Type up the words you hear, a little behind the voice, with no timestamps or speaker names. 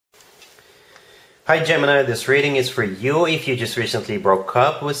Hi Gemini, this reading is for you if you just recently broke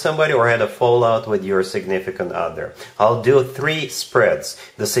up with somebody or had a fallout with your significant other. I'll do 3 spreads.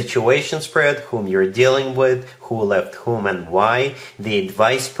 The situation spread, whom you're dealing with, who left whom and why. The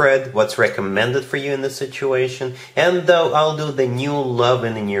advice spread, what's recommended for you in the situation. And I'll do the new love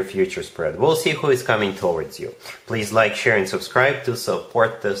in the near future spread. We'll see who is coming towards you. Please like, share, and subscribe to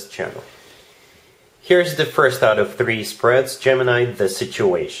support this channel. Here's the first out of 3 spreads, Gemini, the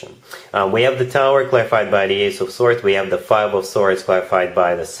situation. We have the Tower clarified by the Ace of Swords, we have the 5 of Swords clarified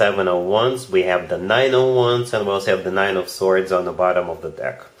by the 7 of Wands, we have the 9 of Wands, and we also have the 9 of Swords on the bottom of the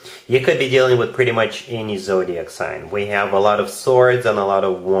deck. You could be dealing with pretty much any zodiac sign. We have a lot of swords and a lot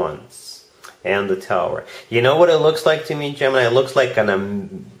of wands. And the Tower. You know what it looks like to me, Gemini? It looks like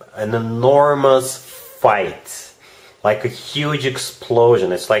an enormous fight. Like a huge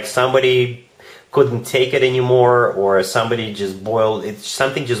explosion. It's like somebody couldn't take it anymore, or something just boiled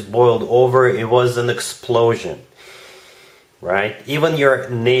over. It was an explosion, right? Even your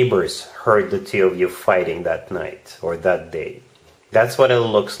neighbors heard the two of you fighting that night or that day. That's what it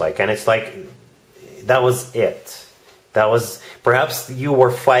looks like. And it's like that was it. That was, perhaps you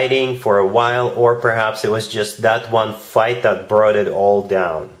were fighting for a while, or perhaps it was just that one fight that brought it all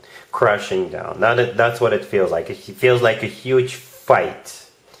down, crushing down. That's what it feels like. It feels like a huge fight.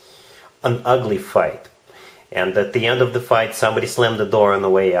 An ugly fight, and at the end of the fight somebody slammed the door on the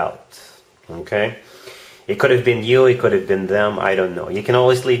way out. Okay, it could have been you, it could have been them, I don't know. You can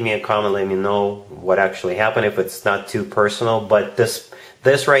always leave me a comment, let me know what actually happened if it's not too personal, but this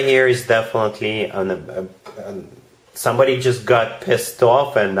right here is definitely somebody just got pissed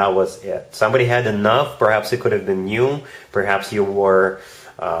off and that was it. Somebody had enough. Perhaps it could have been you, perhaps you were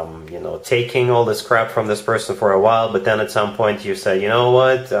taking all this crap from this person for a while, but then at some point you said, you know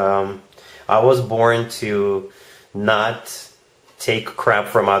what, I was born to not take crap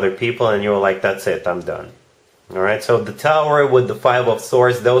from other people, and you were like, that's it, I'm done. Alright, so the Tower with the 5 of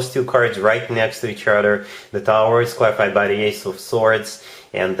Swords, those 2 cards right next to each other. The Tower is clarified by the Ace of Swords,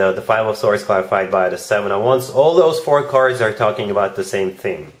 and the 5 of Swords clarified by the 7 of Wands. All those 4 cards are talking about the same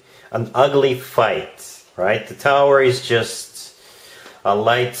thing. An ugly fight, right? The Tower is just a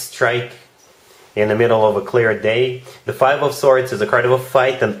light strike in the middle of a clear day. The 5 of Swords is a card of a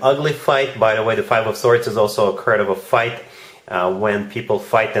fight, an ugly fight. By the way, the 5 of Swords is also a card of a fight when people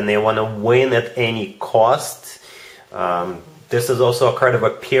fight and they want to win at any cost. This is also a card of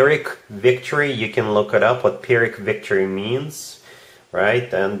a Pyrrhic victory. You can look it up, what Pyrrhic victory means,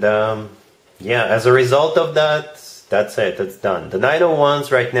 right? And yeah, as a result of that, that's it, it's done. The 9 of Wands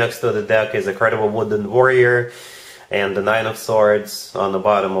right next to the deck is a card of a wooden warrior. And the 9 of Swords on the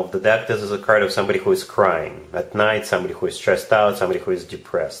bottom of the deck, this is a card of somebody who is crying at night, somebody who is stressed out, somebody who is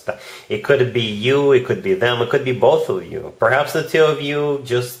depressed. It could be you, it could be them, it could be both of you. Perhaps the 2 of you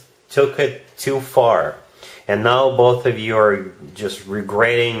just took it too far. And now both of you are just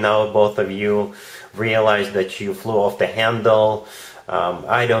regretting, now both of you realize that you flew off the handle.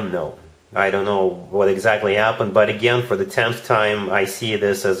 I don't know. I don't know what exactly happened, but again, for the 10th time, I see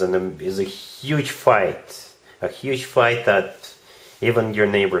this as a huge fight. A huge fight that even your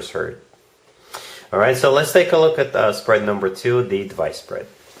neighbors heard. Alright, so let's take a look at spread number 2, the advice spread.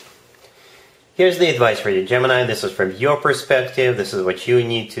 Here's the advice for you, Gemini. This is from your perspective. This is what you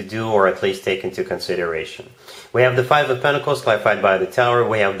need to do, or at least take into consideration. We have the 5 of Pentacles clarified by the Tower.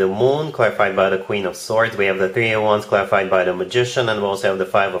 We have the Moon clarified by the Queen of Swords. We have the 3 of Wands clarified by the Magician. And we also have the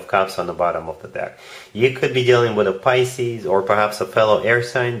 5 of Cups on the bottom of the deck. You could be dealing with a Pisces, or perhaps a fellow air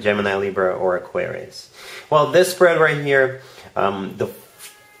sign, Gemini, Libra, or Aquarius. Well, this spread right here, the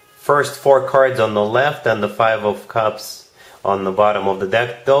first 4 cards on the left and the 5 of Cups on the bottom of the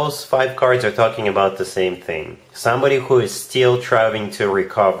deck, those 5 cards are talking about the same thing. Somebody who is still trying to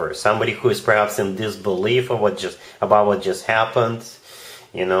recover, somebody who is perhaps in disbelief of about what just happened.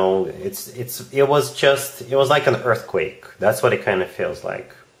 You know, it was like an earthquake. That's what it kind of feels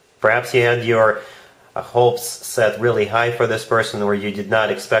like. Perhaps you had your hopes set really high for this person, or you did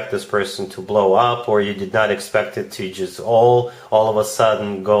not expect this person to blow up, or you did not expect it to just all of a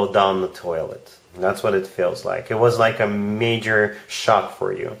sudden go down the toilet. That's what it feels like. It was like a major shock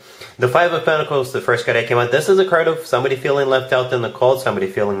for you. The 5 of Pentacles, the first card that came out, this is a card of somebody feeling left out in the cold, somebody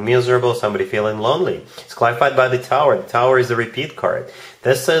feeling miserable, somebody feeling lonely. It's clarified by the Tower. The Tower is a repeat card.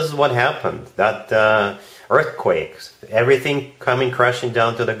 This is what happened. That earthquakes, everything coming crashing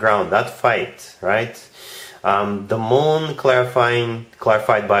down to the ground, that fight, right? The Moon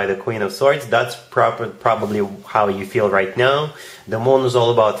clarified by the Queen of Swords, that's probably how you feel right now. The Moon is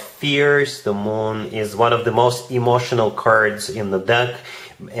all about fears. The Moon is one of the most emotional cards in the deck.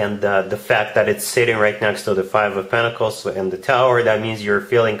 And the fact that it's sitting right next to the 5 of Pentacles and the Tower, that means you're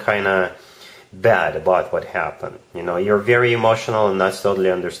feeling kind of bad about what happened. You know, you're very emotional, and that's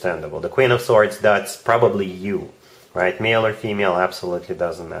totally understandable. The Queen of Swords, that's probably you, right? Male or female, absolutely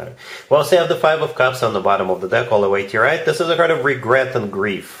doesn't matter. We also have the Five of Cups on the bottom of the deck, all the way to your right. This is a card of regret and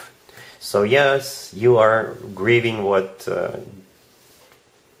grief. So yes, you are grieving what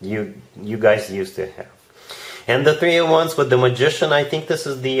you guys used to have. And the Three of Wands with the Magician, I think this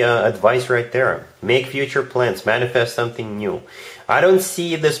is the advice right there. Make future plans, manifest something new. I don't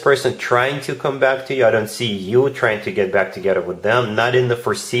see this person trying to come back to you. I don't see you trying to get back together with them, not in the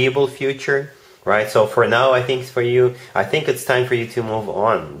foreseeable future, right? So for now, I think for you, I think it's time for you to move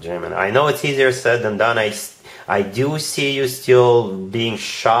on, Gemini. I know it's easier said than done. I do see you still being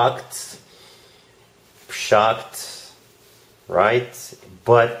shocked, right?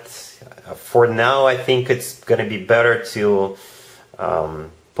 But for now, I think it's going to be better to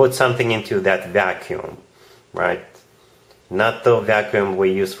put something into that vacuum, right? Not the vacuum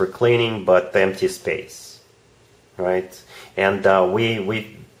we use for cleaning, but the empty space, right? And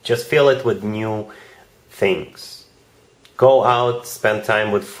we just fill it with new things. Go out, spend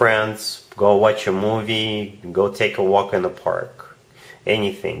time with friends, go watch a movie, go take a walk in the park.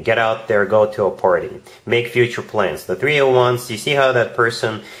 Anything. Get out there, go to a party. Make future plans. The Three of Wands, you see how that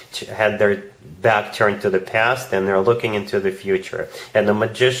person had their back turned to the past and they're looking into the future. And the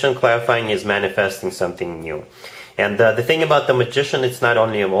Magician, clarifying, is manifesting something new. And the thing about the Magician, it's not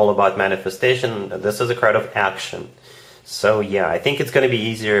only all about manifestation, this is a card of action. So yeah, I think it's going to be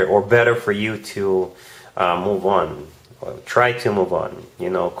easier or better for you to move on. Try to move on. You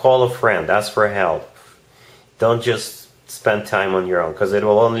know, call a friend, ask for help. Don't just spend time on your own, because it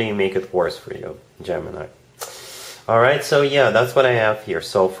will only make it worse for you, Gemini. Alright, so yeah, that's what I have here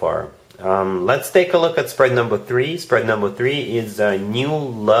so far. Let's take a look at spread number 3. Spread number 3 is new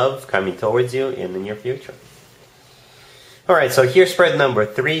love coming towards you in the near future. Alright, so here's spread number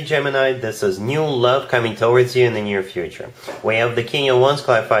 3, Gemini. This is new love coming towards you in the near future. We have the King of Wands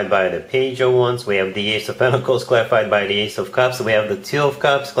clarified by the Page of Wands. We have the Ace of Pentacles clarified by the Ace of Cups. We have the Two of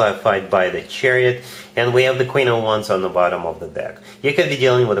Cups clarified by the Chariot. And we have the Queen of Wands on the bottom of the deck. You could be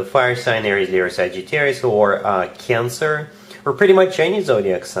dealing with a fire sign, Aries, Leo, Sagittarius, or Cancer, or pretty much any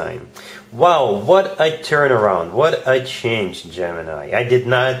zodiac sign. Wow, what a turnaround. What a change, Gemini. I did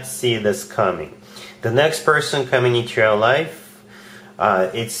not see this coming. The next person coming into your life,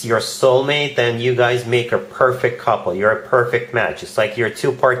 it's your soulmate, and you guys make a perfect couple. You're a perfect match. It's like you're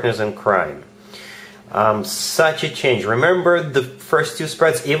two partners in crime. Such a change. Remember the first two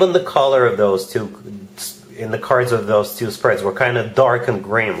spreads, even the color of those two, in the cards of those two spreads, were kind of dark and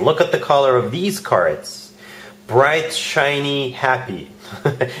grim. Look at the color of these cards. Bright, shiny, happy.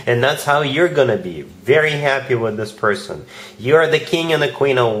 And that's how you're going to be. Very happy with this person. You're the King and the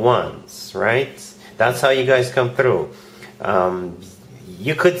Queen of Wands, right? That's how you guys come through.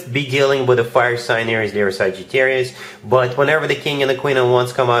 You could be dealing with a fire sign, Aries, Leo, Sagittarius, but whenever the King and the Queen of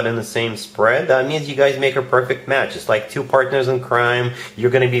Wands come out in the same spread, that means you guys make a perfect match. It's like two partners in crime.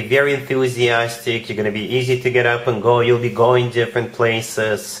 You're going to be very enthusiastic. You're going to be easy to get up and go. You'll be going different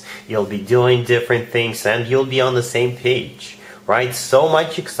places. You'll be doing different things, and you'll be on the same page, right? So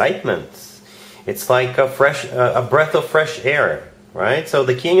much excitement. It's like a breath of fresh air. Right? So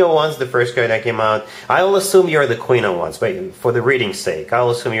the King of Wands, the first card that came out, I'll assume you're the Queen of Wands, but for the reading's sake, I'll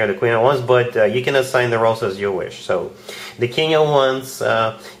assume you're the Queen of Wands, but you can assign the roles as you wish. So the King of Wands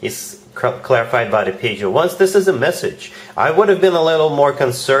is clarified by the Page of Wands. This is a message. I would have been a little more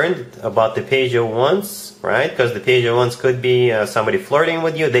concerned about the Page of Wands, right? Because the Page of Wands could be somebody flirting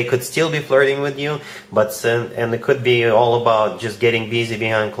with you. They could still be flirting with you, but and it could be all about just getting busy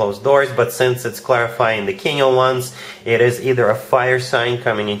behind closed doors. But since it's clarifying the King of Wands, it is either a fire sign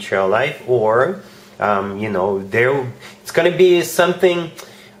coming into your life, or you know, it's going to be something.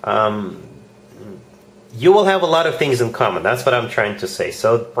 You will have a lot of things in common. That's what I'm trying to say.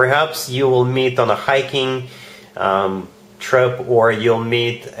 So perhaps you will meet on a hiking trip, or you'll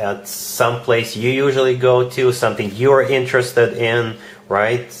meet at some place you usually go to, something you're interested in,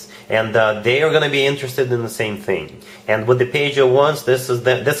 right? And they are going to be interested in the same thing. And with the Page of Wands, this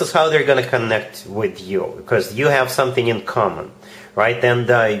is how they're going to connect with you, because you have something in common, right? And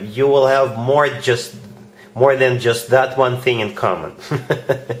you will have more than just that one thing in common.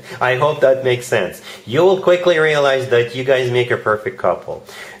 I hope that makes sense. You will quickly realize that you guys make a perfect couple.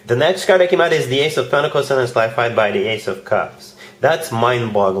 The next card that came out is the Ace of Pentacles, and it's clarified by the Ace of Cups. That's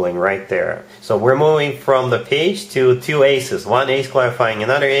mind-boggling right there. So we're moving from the page to two aces. One ace clarifying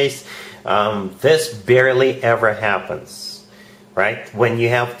another ace. This barely ever happens, right? When you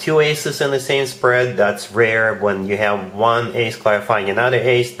have two aces in the same spread, that's rare. When you have one ace clarifying another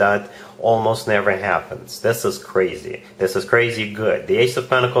ace, that almost never happens. This is crazy. This is crazy good. The Ace of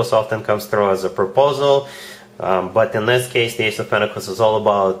Pentacles often comes through as a proposal, but in this case, the Ace of Pentacles is all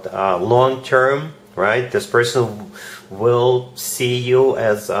about long-term, right? This person will see you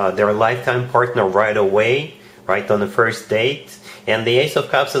as their lifetime partner right away, right on the first date. And the Ace of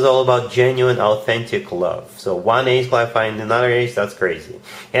Cups is all about genuine, authentic love. So one ace clarified in another ace, that's crazy.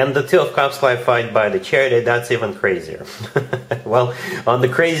 And the Two of Cups clarified by the Chariot, that's even crazier. Well, on the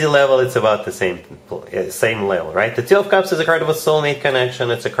crazy level, it's about the same level, right? The Two of Cups is a card of a soulmate connection.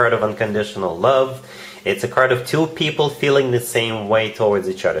 It's a card of unconditional love. It's a card of two people feeling the same way towards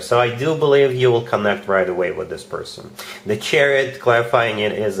each other. So I do believe you will connect right away with this person. The Chariot, clarifying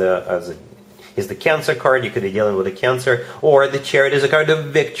it, is the Cancer card. You could be dealing with a Cancer. Or the Chariot is a card of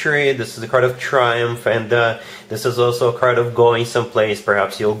victory. This is a card of triumph. And this is also a card of going someplace.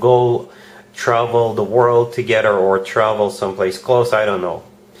 Perhaps you'll go travel the world together or travel someplace close. I don't know.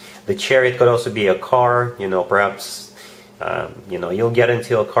 The Chariot could also be a car. You know, perhaps, you'll get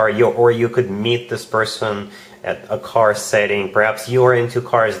into a car. Or you could meet this person at a car setting. Perhaps you're into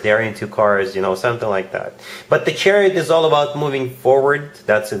cars, they're into cars, something like that. But the Chariot is all about moving forward.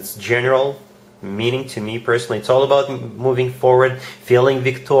 That's its general meaning to me personally. It's all about moving forward, feeling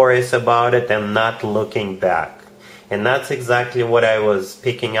victorious about it, and not looking back. And that's exactly what I was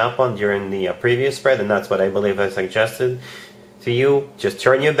picking up on during the previous spread, and that's what I believe I suggested to you. Just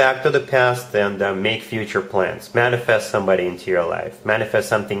turn your back to the past and make future plans. Manifest somebody into your life. Manifest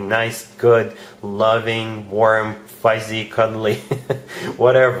something nice, good, loving, warm, fuzzy, cuddly,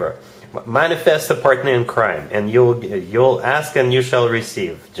 whatever. Manifest a partner in crime, and you'll ask and you shall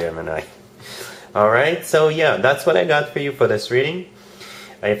receive, Gemini. Alright, so yeah, that's what I got for you for this reading.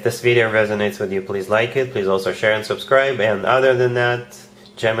 If this video resonates with you, please like it. Please also share and subscribe. And other than that,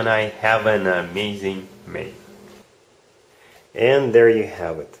 Gemini, have an amazing May. And there you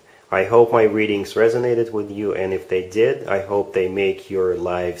have it. I hope my readings resonated with you, and if they did, I hope they make your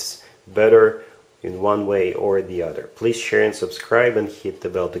lives better in one way or the other. Please share and subscribe and hit the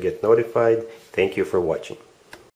bell to get notified. Thank you for watching.